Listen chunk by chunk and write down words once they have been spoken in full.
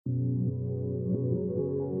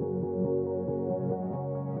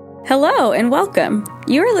Hello and welcome.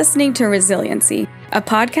 You are listening to Resiliency, a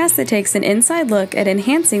podcast that takes an inside look at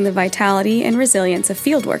enhancing the vitality and resilience of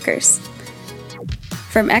field workers.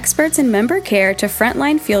 From experts in member care to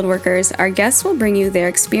frontline field workers, our guests will bring you their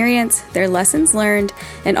experience, their lessons learned,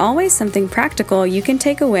 and always something practical you can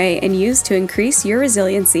take away and use to increase your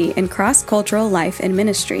resiliency in cross-cultural life and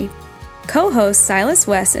ministry. Co-hosts Silas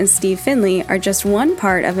West and Steve Finley are just one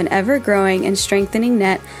part of an ever-growing and strengthening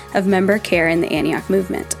net of member care in the Antioch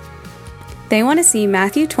movement. They want to see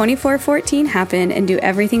Matthew 24:14 happen and do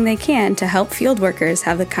everything they can to help field workers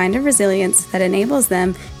have the kind of resilience that enables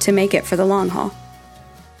them to make it for the long haul.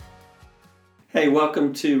 Hey,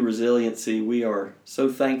 welcome to Resiliency. We are so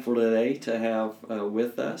thankful today to have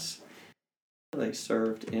with us. They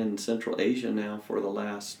served in Central Asia now for the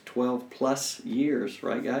last 12 plus years,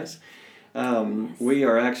 right guys? Yes. We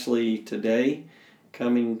are actually today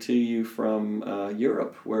coming to you from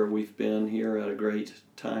Europe, where we've been here at a great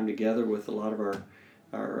time together with a lot of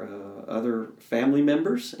our other family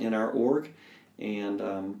members in our org.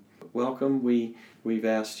 And welcome. We've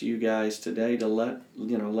asked you guys today to let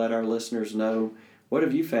our listeners know, what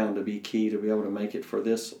have you found to be key to be able to make it for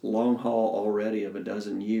this long haul already of a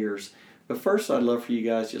dozen years. But first, I'd love for you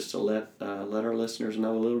guys just to let our listeners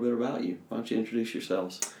know a little bit about you. Why don't you introduce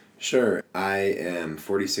yourselves? Sure. I am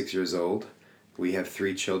 46 years old. We have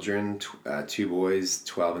 3 children, 2 boys,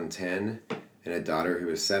 12 and 10, and a daughter who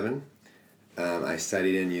is 7. I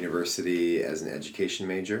studied in university as an education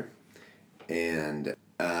major, and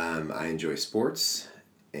I enjoy sports,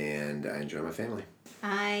 and I enjoy my family.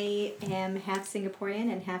 I am half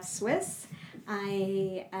Singaporean and half Swiss.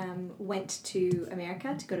 I went to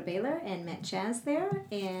America to go to Baylor and met Chaz there.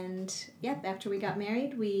 And after we got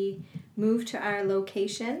married, we moved to our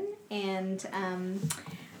location. And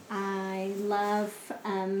I love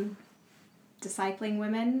discipling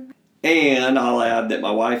women. And I'll add that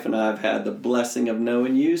my wife and I have had the blessing of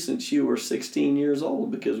knowing you since you were 16 years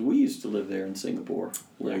old, because we used to live there in Singapore,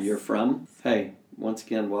 where Yes. you're from. Hey, once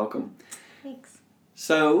again, welcome. Thanks.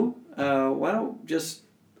 So, why don't just...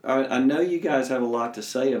 I know you guys have a lot to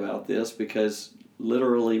say about this, because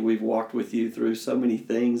literally we've walked with you through so many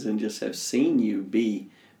things and just have seen you be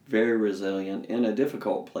very resilient in a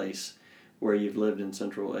difficult place where you've lived in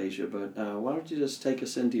Central Asia. But why don't you just take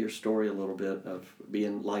us into your story a little bit of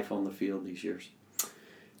being life on the field these years?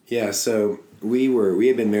 Yeah, so we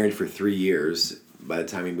had been married for 3 years by the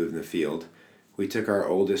time we moved in the field. We took our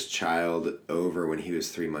oldest child over when he was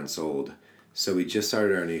 3 months old. So we just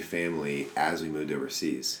started our new family as we moved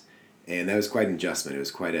overseas. And that was quite an adjustment. It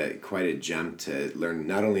was quite a jump to learn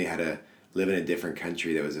not only how to live in a different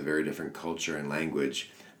country that was a very different culture and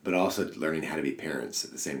language, but also learning how to be parents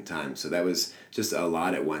at the same time. So that was just a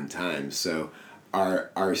lot at one time. So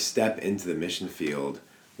our step into the mission field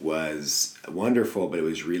was wonderful, but it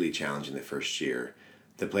was really challenging the first year.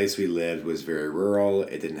 The place we lived was very rural.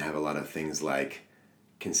 It didn't have a lot of things like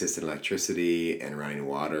consistent electricity and running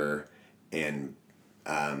water and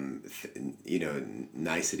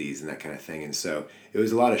niceties and that kind of thing. And so it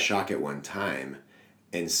was a lot of shock at one time.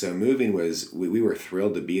 And so moving was, we were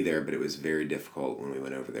thrilled to be there, but it was very difficult when we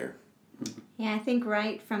went over there. Yeah, I think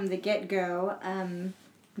right from the get-go,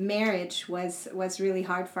 marriage was really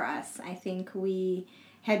hard for us. I think we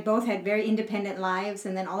had both had very independent lives,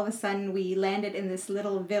 and then all of a sudden we landed in this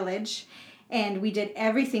little village, and we did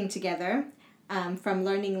everything together. From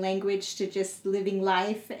learning language to just living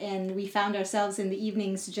life, and we found ourselves in the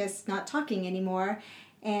evenings just not talking anymore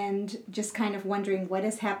and just kind of wondering what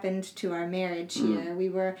has happened to our marriage.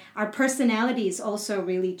 Our personalities also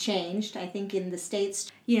really changed. I think in the States,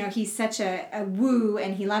 he's such a woo,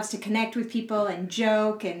 and he loves to connect with people and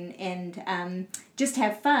joke and just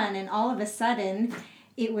have fun, and all of a sudden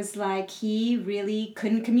it was like he really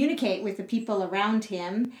couldn't communicate with the people around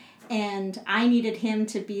him. And I needed him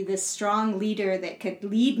to be this strong leader that could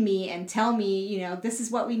lead me and tell me, this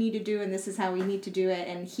is what we need to do and this is how we need to do it.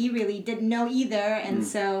 And he really didn't know either. And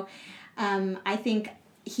so I think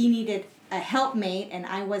he needed a helpmate, and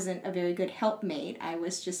I wasn't a very good helpmate. I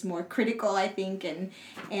was just more critical, I think.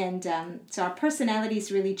 And so our personalities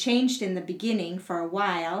really changed in the beginning for a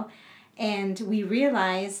while. And we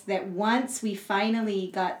realized that once we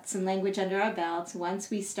finally got some language under our belts, once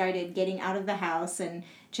we started getting out of the house and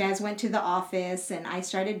Chaz went to the office and I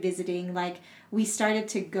started visiting, we started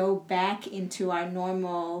to go back into our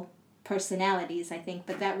normal personalities, I think.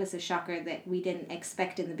 But that was a shocker that we didn't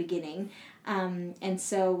expect in the beginning. And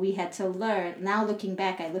so we had to learn. Now looking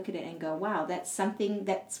back, I look at it and go, wow, that's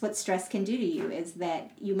what stress can do to you, is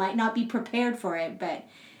that you might not be prepared for it, but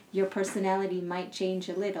your personality might change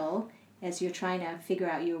a little as you're trying to figure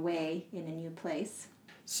out your way in a new place.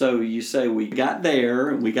 So you say we got there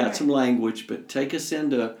and we got some language, but take us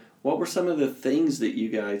into what were some of the things that you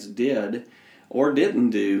guys did or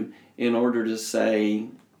didn't do in order to say,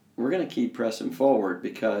 we're going to keep pressing forward,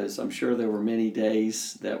 because I'm sure there were many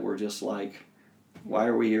days that were just like, why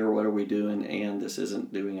are we here? What are we doing? And this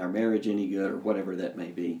isn't doing our marriage any good, or whatever that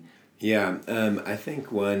may be. Yeah, I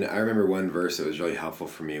think I remember one verse that was really helpful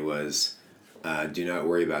for me was, do not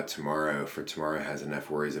worry about tomorrow, for tomorrow has enough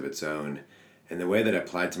worries of its own. And the way that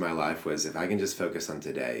applied to my life was, if I can just focus on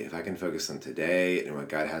today, if I can focus on today and what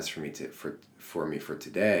God has for me for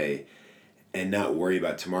today, and not worry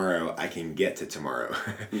about tomorrow, I can get to tomorrow.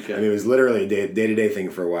 Okay. I mean, it was literally a day-to-day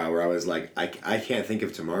thing for a while where I was like, I can't think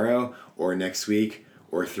of tomorrow or next week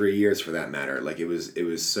or 3 years for that matter. Like it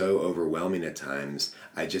was so overwhelming at times.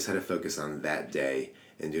 I just had to focus on that day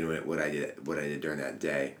and doing what I did during that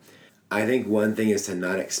day. I think one thing is to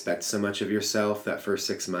not expect so much of yourself that first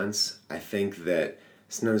 6 months. I think that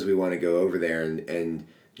sometimes we want to go over there and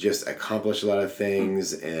just accomplish a lot of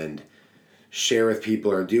things and share with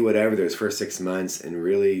people or do whatever those first 6 months, and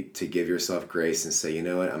really to give yourself grace and say, you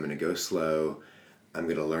know what, I'm going to go slow. I'm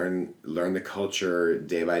going to learn the culture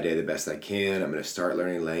day by day the best I can. I'm going to start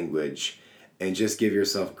learning language, and just give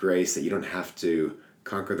yourself grace that you don't have to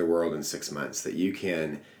conquer the world in 6 months, that you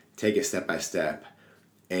can take it step by step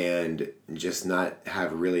and just not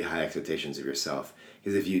have really high expectations of yourself.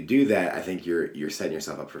 Because if you do that, I think you're setting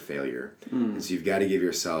yourself up for failure. And so you've got to give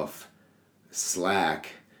yourself slack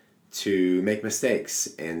to make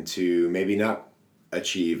mistakes and to maybe not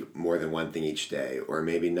achieve more than one thing each day, or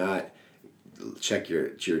maybe not check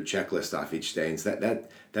your checklist off each day. And so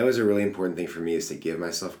that was a really important thing for me, is to give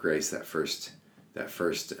myself grace that first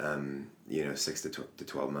 6 to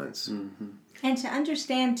 12 months. Mm-hmm. And to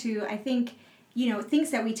understand too, I think,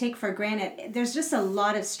 things that we take for granted, there's just a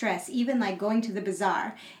lot of stress, even like going to the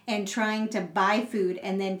bazaar and trying to buy food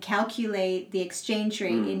and then calculate the exchange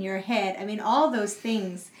rate in your head. I mean, all those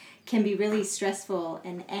things can be really stressful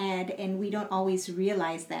and we don't always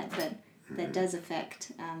realize that, but that does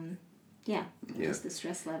affect, just the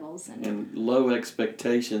stress levels. And low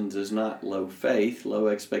expectations is not low faith. Low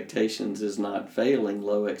expectations is not failing.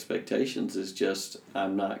 Low expectations is just,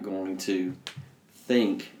 I'm not going to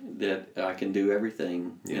think that I can do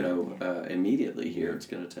everything, immediately here. It's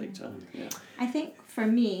going to take time. Yeah. I think for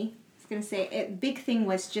me, I was going to say, a big thing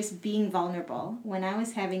was just being vulnerable. When I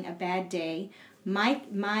was having a bad day,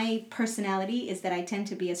 my personality is that I tend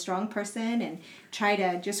to be a strong person and try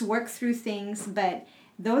to just work through things. But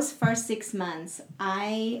those first 6 months,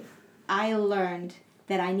 I learned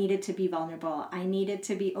that I needed to be vulnerable. I needed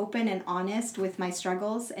to be open and honest with my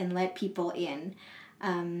struggles and let people in.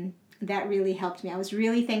 That really helped me. I was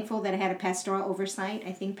really thankful that I had a pastoral oversight.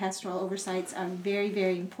 I think pastoral oversights are very,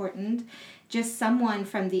 very important. Just someone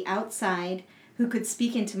from the outside who could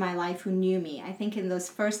speak into my life, who knew me. I think in those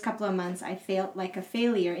first couple of months, I felt like a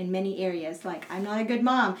failure in many areas. Like, I'm not a good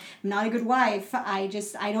mom. I'm not a good wife. I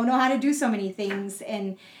don't know how to do so many things.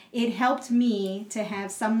 And it helped me to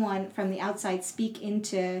have someone from the outside speak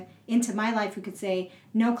into my life who could say,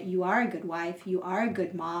 no, you are a good wife. You are a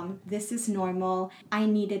good mom. This is normal. I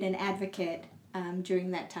needed an advocate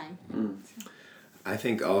during that time. I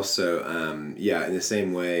think also, in the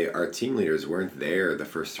same way, our team leaders weren't there the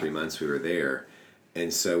first 3 months we were there.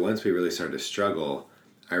 And so once we really started to struggle,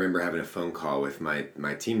 I remember having a phone call with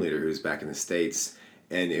my team leader who's back in the States,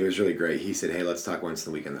 and it was really great. He said, hey, let's talk once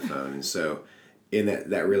a week on the phone. And so in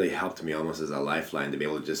that really helped me almost as a lifeline to be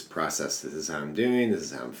able to just process, this is how I'm doing, this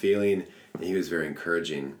is how I'm feeling. And he was very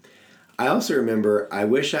encouraging. I also remember, I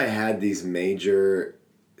wish I had these major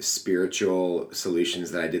spiritual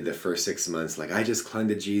solutions that I did the first 6 months. Like, I just clung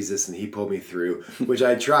to Jesus and he pulled me through, which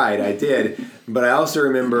I did. But I also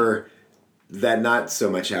remember that not so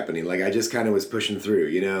much happening. Like, I just kind of was pushing through,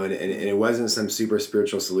 and it wasn't some super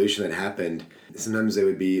spiritual solution that happened. Sometimes it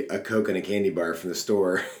would be a Coke and a candy bar from the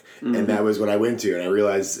store, and that was what I went to. And I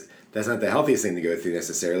realized that's not the healthiest thing to go through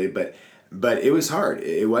necessarily, but it was hard.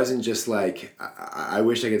 It wasn't just like, I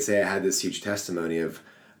wish I could say I had this huge testimony of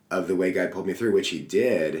the way God pulled me through, which he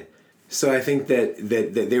did. So I think that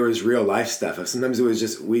there was real life stuff. Sometimes it was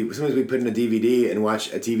just, sometimes we put in a DVD and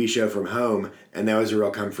watch a TV show from home, and that was a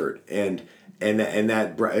real comfort. And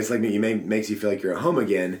that it's like makes you feel like you're at home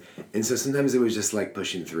again. And so sometimes it was just like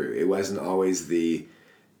pushing through. It wasn't always the,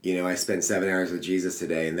 I spent 7 hours with Jesus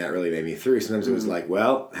today and that really made me through. Sometimes it was like,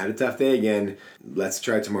 well, had a tough day again. Let's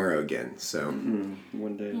try tomorrow again. So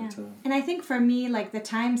one day at a time. And I think for me, like the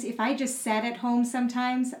times, if I just sat at home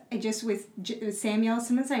sometimes, with Samuel,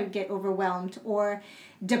 sometimes I would get overwhelmed or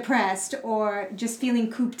depressed or just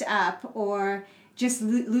feeling cooped up or just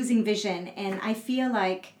losing vision. And I feel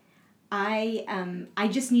like I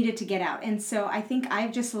just needed to get out. And so I think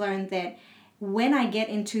I've just learned that when I get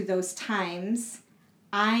into those times,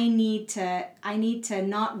 I need to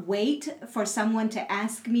not wait for someone to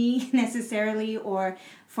ask me necessarily, or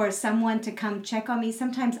for someone to come check on me.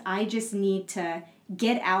 Sometimes I just need to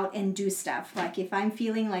get out and do stuff. Like if I'm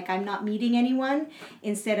feeling like I'm not meeting anyone,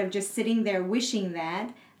 instead of just sitting there wishing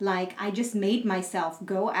that, like I just made myself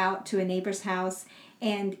go out to a neighbor's house,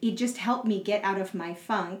 and it just helped me get out of my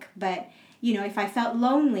funk. But if I felt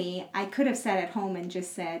lonely, I could have sat at home and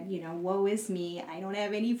just said, woe is me, I don't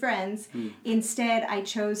have any friends. Instead, I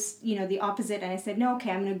chose, the opposite, and I said, no, okay,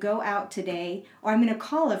 I'm going to go out today, or I'm going to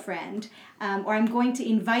call a friend, or I'm going to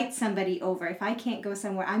invite somebody over. If I can't go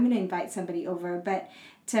somewhere, I'm going to invite somebody over. But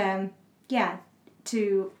I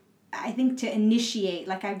think to initiate,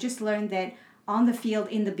 like I've just learned that on the field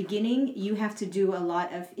in the beginning, you have to do a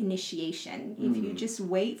lot of initiation. If you just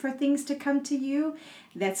wait for things to come to you,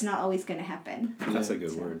 that's not always going to happen. That's a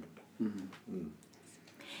good word.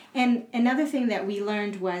 And another thing that we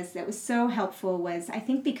learned that was so helpful was, I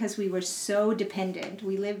think because we were so dependent,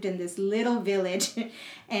 we lived in this little village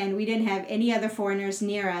and we didn't have any other foreigners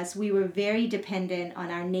near us, we were very dependent on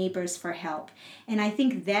our neighbors for help. And I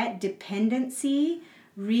think that dependency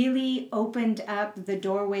really opened up the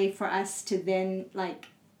doorway for us to then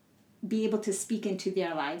be able to speak into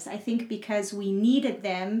their lives. I think because we needed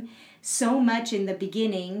them so much in the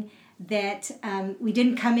beginning that we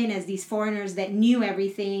didn't come in as these foreigners that knew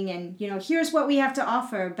everything and, here's what we have to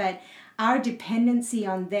offer. But our dependency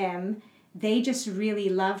on them, they just really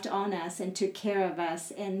loved on us and took care of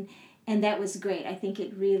us. And that was great. I think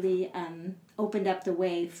it really opened up the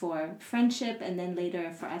way for friendship, and then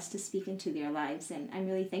later for us to speak into their lives. And I'm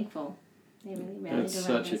really thankful. They really rallied around us. That's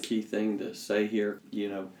such a key thing to say here.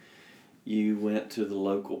 You went to the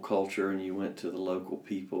local culture and you went to the local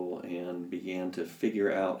people and began to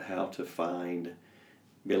figure out how to find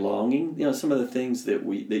belonging. Some of the things that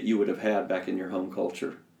you would have had back in your home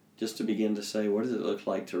culture, just to begin to say, what does it look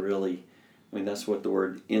like to really, that's what the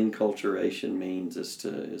word enculturation means, is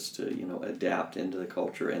to adapt into the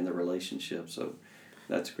culture and the relationship. So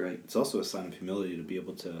that's great. It's also a sign of humility to be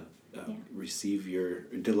able to receive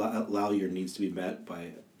allow your needs to be met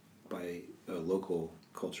by a local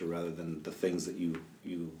culture rather than the things that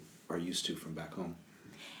you are used to from back home.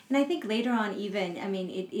 And I think later on even,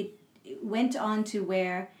 it went on to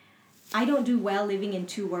where I don't do well living in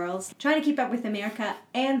two worlds. Trying to keep up with America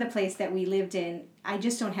and the place that we lived in, I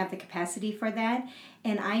just don't have the capacity for that.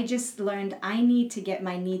 And I just learned I need to get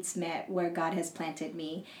my needs met where God has planted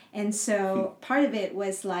me. And so part of it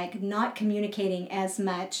was not communicating as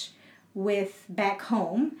much with back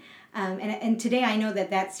home. And today I know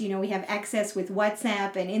that's, we have access with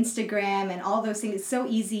WhatsApp and Instagram and all those things. It's so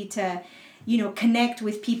easy to, connect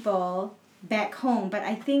with people back home. But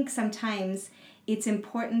I think sometimes it's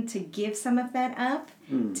important to give some of that up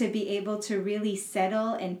to be able to really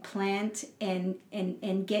settle and plant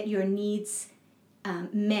and get your needs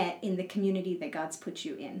met in the community that God's put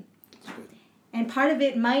you in. And part of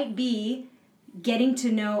it might be getting to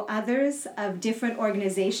know others of different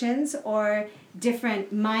organizations or different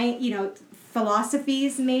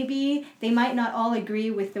philosophies. Maybe they might not all agree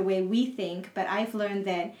with the way we think, but I've learned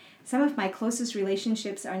that some of my closest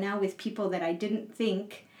relationships are now with people that I didn't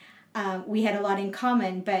think we had a lot in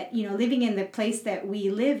common. But living in the place that we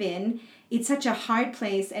live in, it's such a hard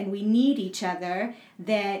place and we need each other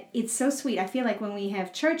that it's so sweet. I feel like when we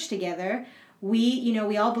have church together,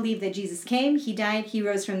 we all believe that Jesus came, he died, he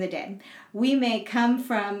rose from the dead. We may come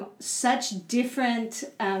from such different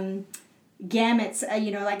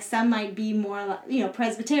gamuts, some might be more,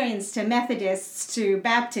 Presbyterians to Methodists to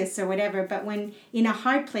Baptists or whatever. But when in a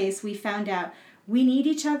hard place, we found out we need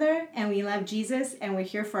each other and we love Jesus and we're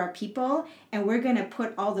here for our people and we're going to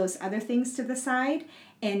put all those other things to the side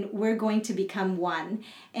and we're going to become one.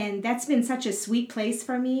 And that's been such a sweet place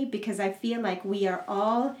for me because I feel like we are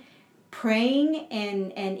all praying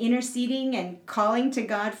and interceding and calling to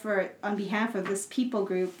God on behalf of this people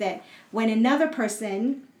group, that when another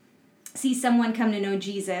person sees someone come to know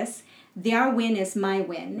Jesus, their win is my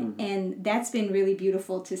win. And that's been really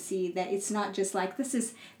beautiful to see, that it's not just like this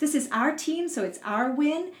is our team, so it's our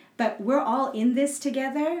win, but we're all in this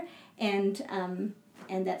together, and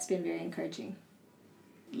that's been very encouraging.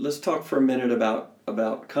 Let's talk for a minute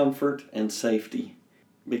about comfort and safety.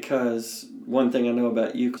 Because one thing I know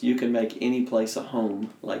about you can make any place a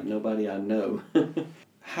home like nobody I know.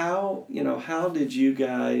 How did you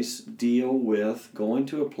guys deal with going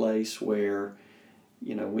to a place where,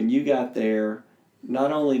 when you got there,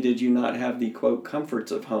 not only did you not have the, quote,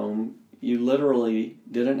 comforts of home, you literally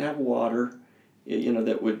didn't have water,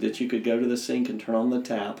 that you could go to the sink and turn on the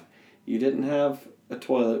tap. You didn't have a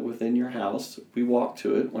toilet within your house. We walked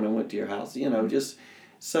to it when I went to your house. Just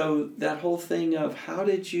so that whole thing of how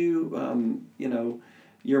did you,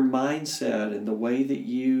 your mindset and the way that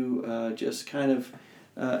you just kind of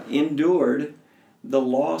endured the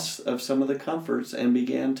loss of some of the comforts and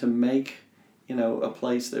began to make, a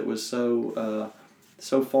place that was so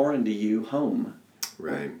foreign to you home.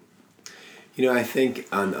 Right. I think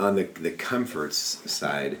on the comforts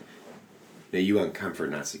side, you want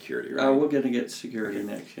comfort, not security, right? Oh, we're going to get security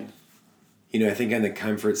next, yeah. I think on the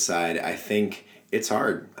comfort side, I think it's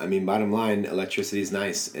hard. I mean, bottom line, electricity is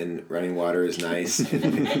nice, and running water is nice,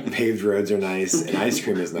 and paved roads are nice, and ice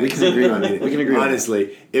cream is nice. We can agree on that. We can agree.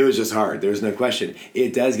 Honestly, it was just hard. There's no question.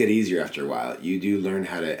 It does get easier after a while. You do learn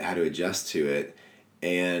how to adjust to it,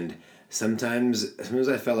 and sometimes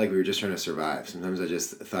I felt like we were just trying to survive. Sometimes I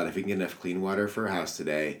just thought if we can get enough clean water for a house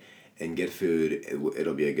today and get food,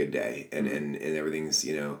 it'll be a good day, and everything's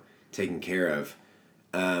taken care of.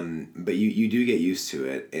 But you do get used to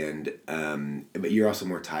it, and but you're also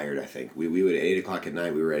more tired. I think we would at 8:00 at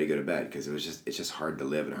night we were ready to go to bed because it's just hard to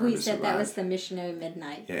live and hard to survive. We said that was the missionary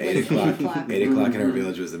midnight. Yeah, 8:00. 8:00 in our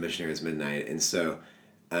village was the missionary's midnight, and so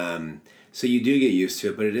you do get used to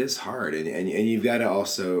it, but it is hard, and you've got to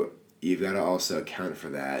also account for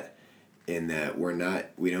that. In that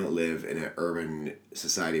we don't live in an urban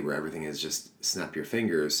society where everything is just snap your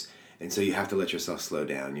fingers. And so you have to let yourself slow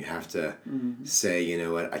down. You have to say, you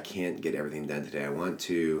know what, I can't get everything done today.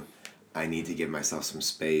 I need to give myself some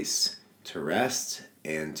space to rest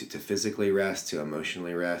and to physically rest, to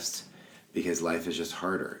emotionally rest, because life is just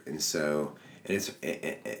harder. And so,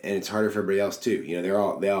 it's harder for everybody else too.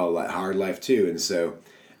 They all hard life too. And so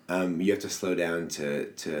you have to slow down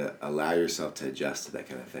to allow yourself to adjust to that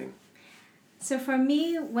kind of thing. So for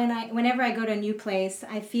me, whenever I go to a new place,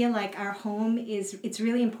 I feel like our home it's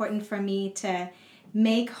really important for me to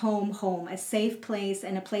make home, a safe place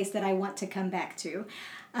and a place that I want to come back to.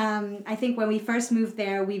 I think when we first moved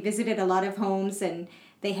there, we visited a lot of homes and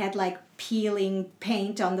they had like peeling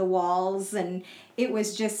paint on the walls, and it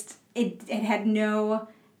was just, it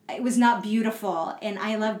was not beautiful, and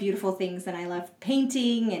I love beautiful things, and I love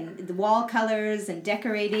painting and the wall colors and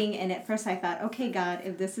decorating, and at first I thought, okay, God,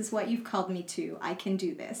 if this is what you've called me to, I can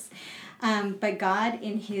do this. But God,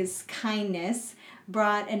 in His kindness,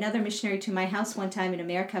 brought another missionary to my house one time in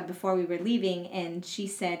America before we were leaving, and she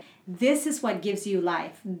said, this is what gives you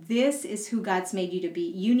life. This is who God's made you to be.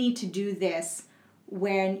 You need to do this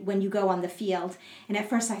when you go on the field. And at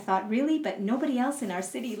first I thought, really? But nobody else in our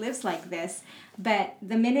city lives like this. But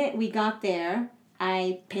the minute we got there,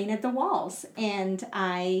 I painted the walls, and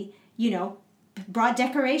I, brought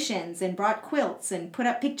decorations and brought quilts and put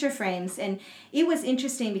up picture frames. And it was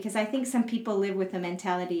interesting because I think some people live with the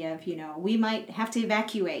mentality of, we might have to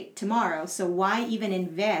evacuate tomorrow, so why even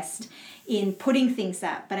invest in putting things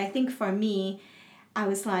up? But I think for me, I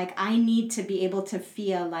was like, I need to be able to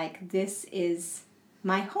feel like this is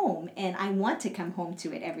my home, and I want to come home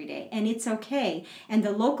to it every day, and it's okay. And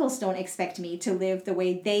the locals don't expect me to live the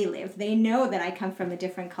way they live. They know that I come from a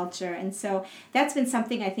different culture, and so that's been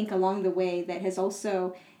something I think along the way that has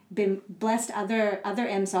also been blessed other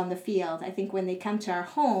M's on the field. I think when they come to our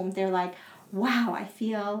home, they're like, wow, I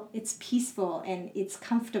feel it's peaceful and it's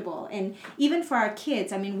comfortable. And even for our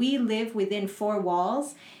kids, I mean, we live within 4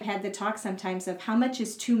 walls. I had the talk sometimes of how much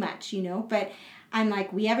is too much, but I'm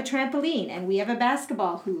like, we have a trampoline, and we have a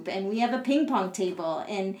basketball hoop, and we have a ping pong table,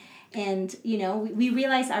 and we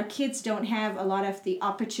realize our kids don't have a lot of the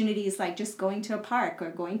opportunities like just going to a park or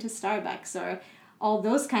going to Starbucks or all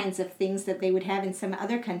those kinds of things that they would have in some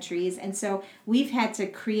other countries. And so we've had to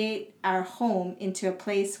create our home into a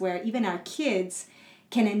place where even our kids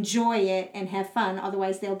can enjoy it and have fun.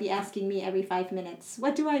 Otherwise, they'll be asking me every 5 minutes,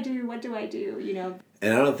 what do I do? What do I do?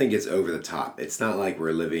 And I don't think it's over the top. It's not like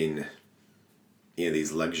we're living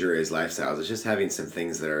these luxurious lifestyles. It's just having some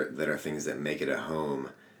things that are things that make it a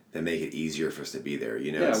home, that make it easier for us to be there.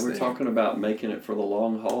 We're talking about making it for the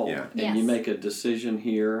long haul. Yeah. And yes. You make a decision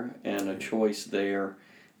here and a choice there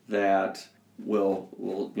that will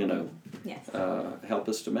yes. help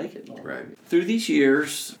us to make it. Right. Through these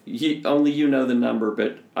years, only you know the number,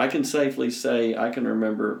 but I can safely say I can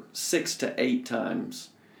remember 6 to 8 times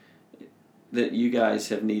that you guys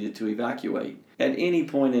have needed to evacuate. At any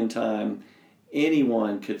point in time,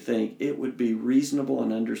 anyone could think it would be reasonable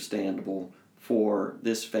and understandable for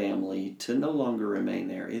this family to no longer remain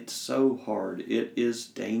there. It's so hard. It is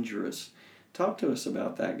dangerous. Talk to us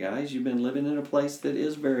about that, guys. You've been living in a place that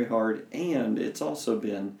is very hard, and it's also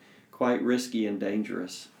been quite risky and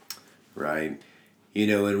dangerous. Right. You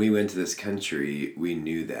know, when we went to this country, we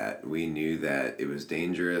knew that. We knew that it was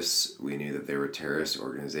dangerous. We knew that there were terrorist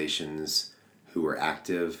organizations who were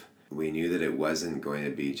active. We knew that it wasn't going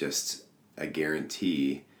to be just a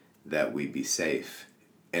guarantee that we'd be safe.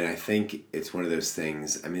 And I think it's one of those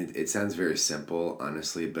things, I mean, it sounds very simple,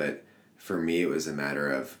 honestly, but for me, it was a matter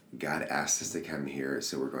of God asked us to come here,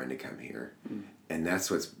 so we're going to come here. Mm. And that's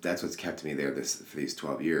what's kept me there for these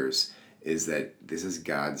 12 years, is that this is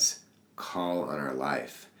God's call on our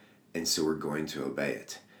life, and so we're going to obey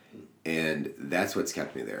it. And that's what's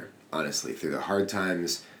kept me there, honestly, through the hard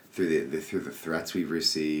times, through the threats we've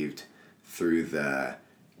received, through the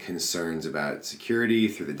concerns about security,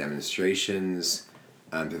 through the demonstrations,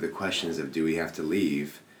 through the questions of do we have to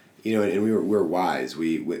leave, you know, and we're wise.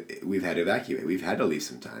 We've had to evacuate. We've had to leave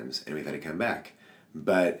sometimes, and we've had to come back.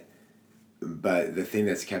 But the thing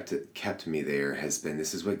that's kept me there has been,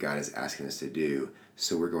 this is what God is asking us to do,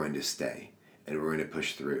 so we're going to stay, and we're going to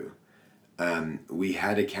push through. We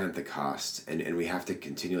had to count the cost, and we have to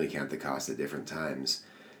continually count the cost at different times.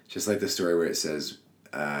 Just like the story where it says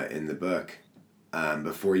in the book,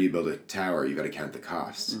 before you build a tower, you've got to count the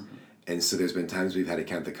cost. Mm-hmm. And so there's been times we've had to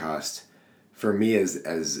count the cost. For me, as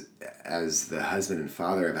the husband and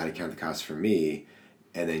father, I've had to count the cost for me,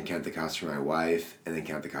 and then count the cost for my wife, and then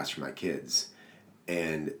count the cost for my kids.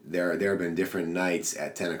 And there have been different nights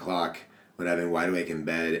at 10 o'clock when I've been wide awake in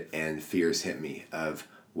bed and fears hit me of,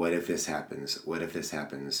 what if this happens? What if this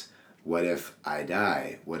happens? What if I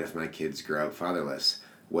die? What if my kids grow up fatherless?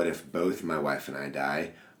 What if both my wife and I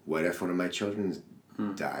die? What if one of my children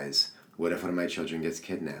dies? What if one of my children gets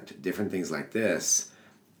kidnapped? Different things like this.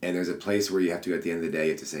 And there's a place where you have to go at the end of the day,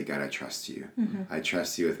 you have to say, God, I trust you. Mm-hmm. I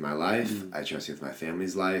trust you with my life. Mm-hmm. I trust you with my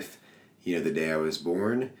family's life. You know the day I was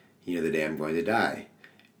born. You know the day I'm going to die.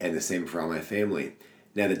 And the same for all my family.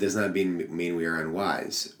 Now, that does not mean we are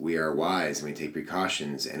unwise. We are wise, and we take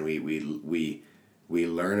precautions, and we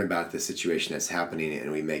learn about the situation that's happening,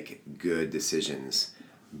 and we make good decisions.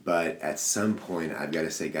 But at some point, I've got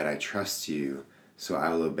to say, God, I trust you, so I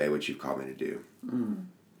will obey what you've called me to do. Mm.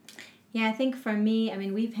 Yeah, I think for me, I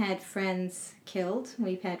mean, we've had friends killed.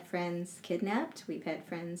 We've had friends kidnapped. We've had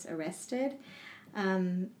friends arrested.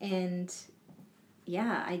 And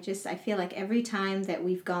yeah, I feel like every time that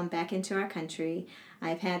we've gone back into our country,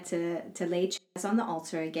 I've had to lay Chaz on the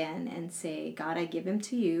altar again and say, God, I give him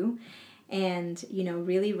to you. And, you know,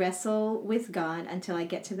 really wrestle with God until I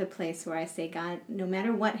get to the place where I say, God, no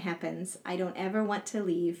matter what happens, I don't ever want to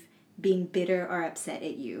leave being bitter or upset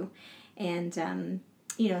at you. And,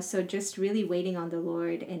 you know, so just really waiting on the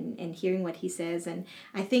Lord and hearing what he says. And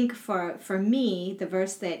I think for me, the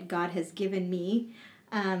verse that God has given me,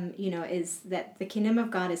 you know, is that the kingdom of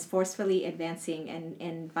God is forcefully advancing,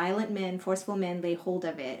 and violent men, forceful men lay hold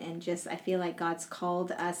of it. And just, I feel like God's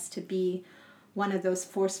called us to be one of those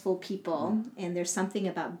forceful people, and there's something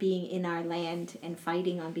about being in our land and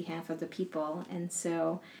fighting on behalf of the people. And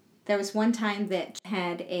so there was one time that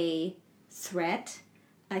had a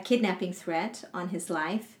kidnapping threat on his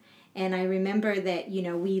life, and I remember that, you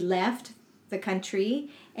know, we left the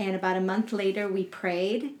country, and about a month later we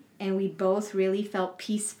prayed, and we both really felt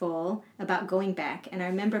peaceful about going back. And I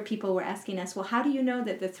remember people were asking us, well, how do you know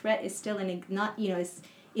that the threat is still not, you know,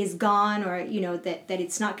 is gone, or, you know, that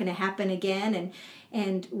it's not going to happen again?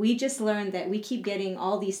 And we just learned that we keep getting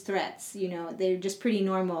all these threats. You know, they're just pretty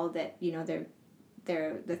normal, that, you know, the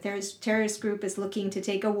terrorist group is looking to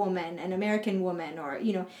take a woman, an American woman, or,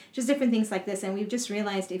 you know, just different things like this. And we've just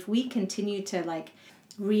realized if we continue to like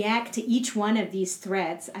react to each one of these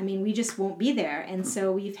threats, I mean, we just won't be there. And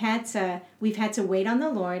so we've had to wait on the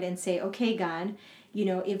Lord and say, okay, God, you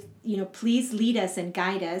know, if, you know, please lead us and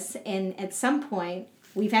guide us. And at some point,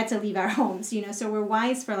 we've had to leave our homes, you know, so we're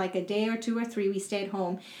wise for like a day or two or three, we stayed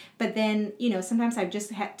home. But then, you know, sometimes I've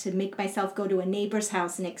just had to make myself go to a neighbor's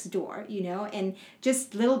house next door, you know, and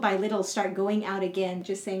just little by little start going out again,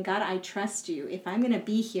 just saying, God, I trust you. If I'm going to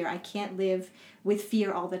be here, I can't live with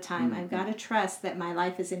fear all the time. Mm-hmm. I've got to trust that my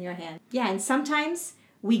life is in your hand. Yeah, and sometimes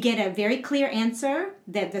we get a very clear answer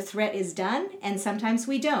that the threat is done, and sometimes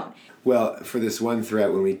we don't. Well, for this one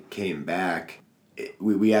threat, when we came back,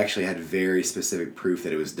 we actually had very specific proof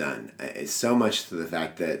that it was done. It's so much to the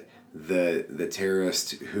fact that the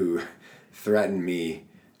terrorist who threatened me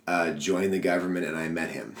joined the government, and I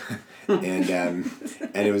met him, and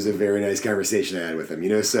it was a very nice conversation I had with him. You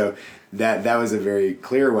know, so that was a very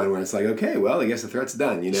clear one where it's like, okay, well, I guess the threat's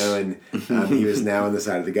done. You know, and he was now on the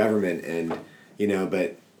side of the government, and you know,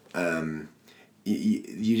 but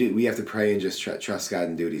we have to pray and just trust God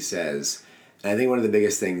and do what He says. And I think one of the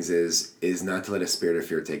biggest things is not to let a spirit of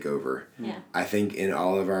fear take over. Yeah. I think in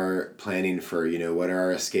all of our planning for, what are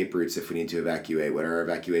our escape routes if we need to evacuate? What are our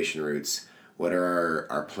evacuation routes? What are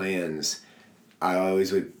our plans? I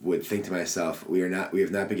always would think to myself, we have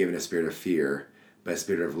not been given a spirit of fear, but a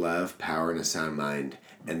spirit of love, power, and a sound mind.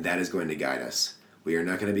 And that is going to guide us. We are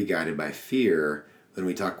not going to be guided by fear when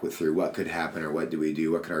we talk through what could happen or what do we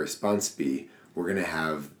do, what could our response be. We're going to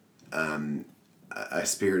have a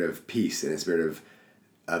spirit of peace and a spirit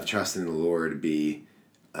of trust in the Lord be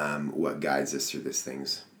what guides us through these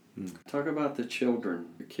things. Talk about the children.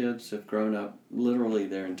 The kids have grown up literally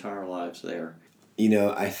their entire lives there.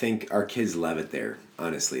 I think our kids love it there,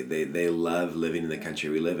 honestly. They love living in the country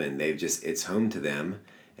we live in. It's home to them,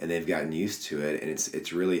 and they've gotten used to it, and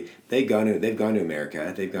it's really, they've gone to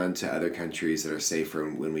America, they've gone to other countries that are safer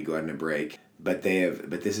when we go out on a break, but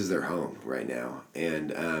this is their home right now,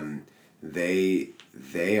 and they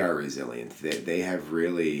are resilient. They have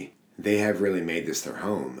really made this their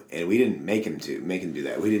home, and we didn't make them do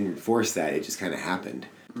that. We didn't force that. It just kind of happened.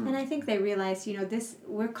 And I think they realize,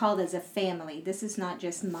 we're called as a family. This is not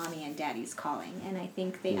just mommy and daddy's calling. And I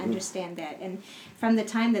think they understand that. And from the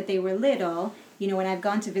time that they were little, when I've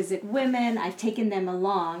gone to visit women, I've taken them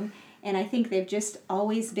along. And I think they've just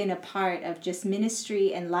always been a part of just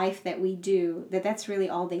ministry and life that we do, that's really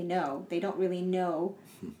all they know. They don't really know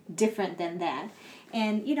different than that.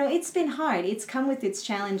 And, it's been hard. It's come with its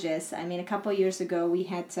challenges. I mean, a couple of years ago, we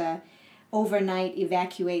had to overnight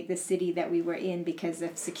evacuate the city that we were in because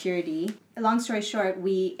of security. Long story short,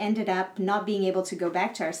 we ended up not being able to go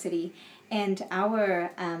back to our city. And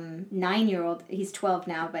our 9-year-old, he's 12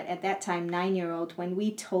 now, but at that time, 9-year-old, when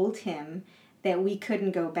we told him that we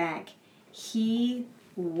couldn't go back, he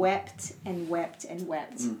wept and wept and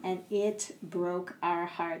wept. And it broke our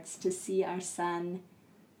hearts to see our son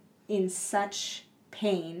in such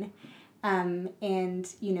pain. And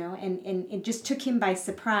it just took him by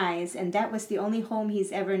surprise, and that was the only home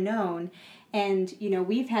he's ever known. And,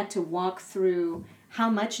 we've had to walk through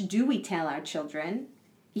how much do we tell our children,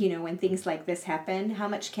 when things like this happen, how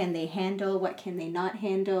much can they handle, what can they not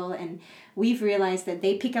handle, and we've realized that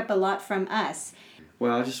they pick up a lot from us.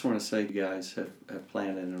 Well, I just want to say you guys have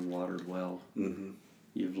planted and watered well. Mm-hmm.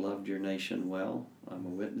 You've loved your nation well. I'm a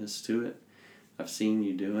witness to it. I've seen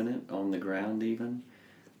you doing it on the ground even.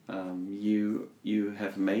 You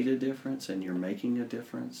have made a difference, and you're making a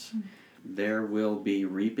difference. There will be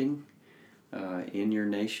reaping in your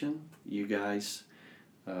nation. You guys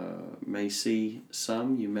may see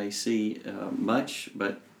some, you may see much,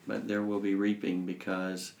 but there will be reaping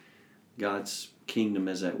because God's kingdom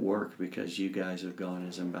is at work because you guys have gone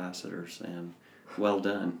as ambassadors, and well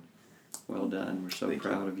done. Well done. We're so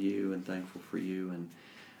proud of you and thankful for you.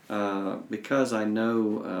 And because I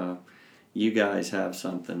know you guys have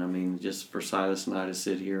something. I mean, just for Silas and I to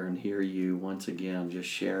sit here and hear you once again just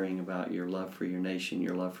sharing about your love for your nation,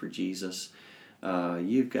 your love for Jesus,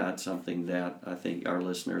 you've got something that I think our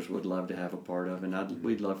listeners would love to have a part of. And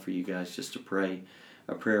we'd love for you guys just to pray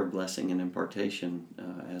a prayer of blessing and impartation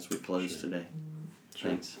as we close today.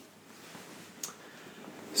 Thanks.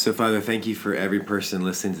 So, Father, thank you for every person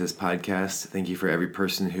listening to this podcast. Thank you for every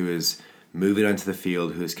person who is moving onto the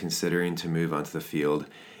field, who is considering to move onto the field.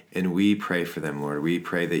 And we pray for them, Lord. We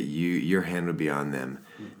pray that your hand would be on them,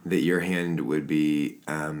 that your hand would be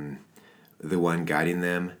the one guiding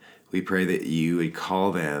them. We pray that you would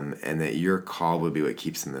call them and that your call would be what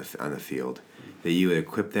keeps them on the field, that you would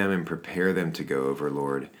equip them and prepare them to go over,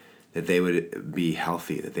 Lord, that they would be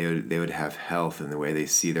healthy, that they would have health in the way they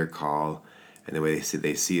see their call and the way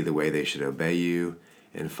they see the way they should obey you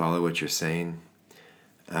and follow what you're saying.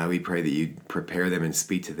 We pray that you prepare them and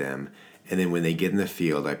speak to them. And then when they get in the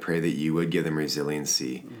field, I pray that you would give them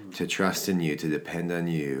resiliency, to trust in you, to depend on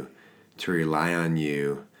you, to rely on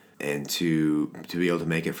you, and to be able to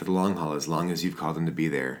make it for the long haul as long as you've called them to be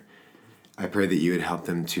there. I pray that you would help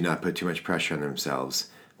them to not put too much pressure on themselves,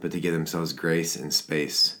 but to give themselves grace and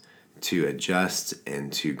space to adjust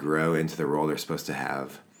and to grow into the role they're supposed to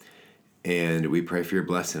have. And we pray for your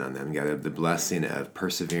blessing on them, God, the blessing of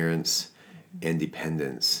perseverance and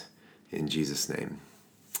dependence. In Jesus' name.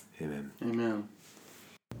 Amen. Amen.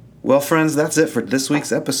 Well, friends, that's it for this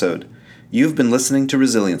week's episode. You've been listening to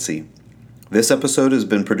Resiliency. This episode has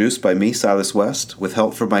been produced by me, Silas West, with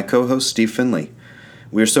help from my co-host, Steve Finley.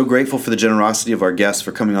 We are so grateful for the generosity of our guests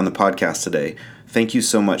for coming on the podcast today. Thank you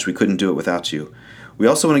so much. We couldn't do it without you. We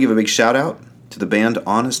also want to give a big shout out to the band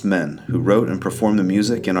Honest Men, who wrote and performed the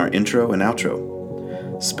music in our intro and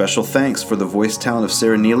outro. Special thanks for the voice talent of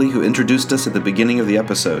Sarah Neely, who introduced us at the beginning of the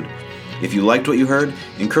episode. If you liked what you heard,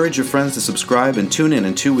 encourage your friends to subscribe and tune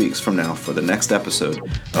in 2 weeks from now for the next episode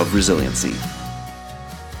of Resiliency.